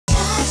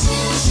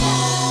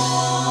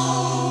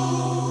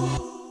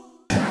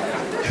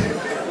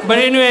But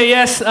anyway,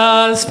 yes,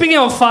 speaking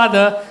of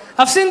father,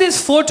 I've seen this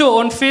photo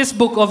on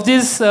Facebook of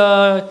this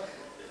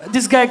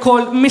guy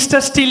called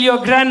Mr. Steal Your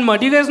Grandma.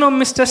 Do you guys know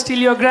Mr. Steal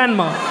Your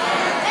Grandma?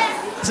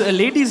 So,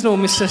 ladies know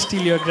Mr.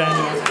 Steal Your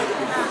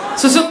Grandma.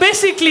 So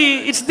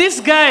basically, it's this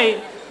guy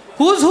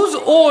who's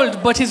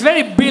old, but he's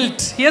very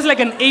built. He has like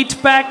an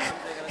 8-pack.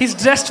 He's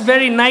dressed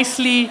very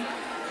nicely.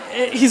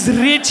 He's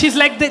rich. He's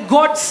like the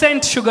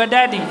God-sent sugar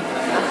daddy.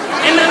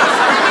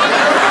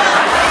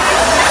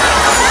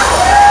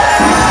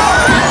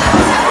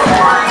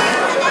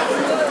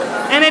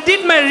 And I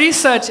did my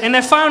research and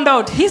I found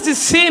out he's the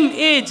same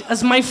age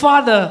as my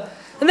father.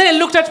 And then I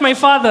looked at my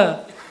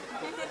father.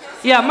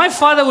 Yeah, my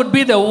father would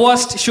be the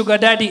worst sugar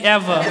daddy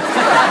ever.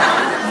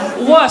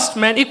 Worst,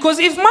 man. Because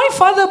if my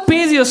father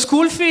pays your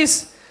school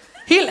fees,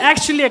 he'll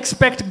actually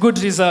expect good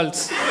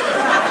results.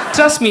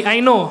 Trust me, I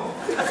know.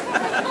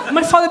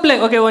 My father will be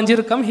like, okay,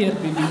 Wanjiru, come here,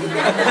 baby.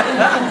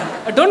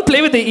 Don't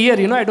play with the ear,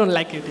 you know, I don't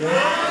like it.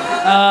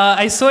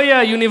 I saw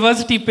your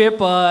university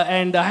paper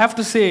and I have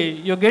to say,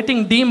 you're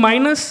getting D-.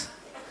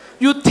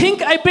 You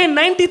think I pay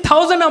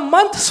 90,000 a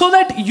month so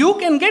that you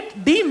can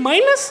get D-?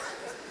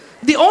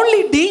 The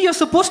only D you're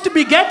supposed to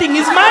be getting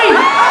is mine.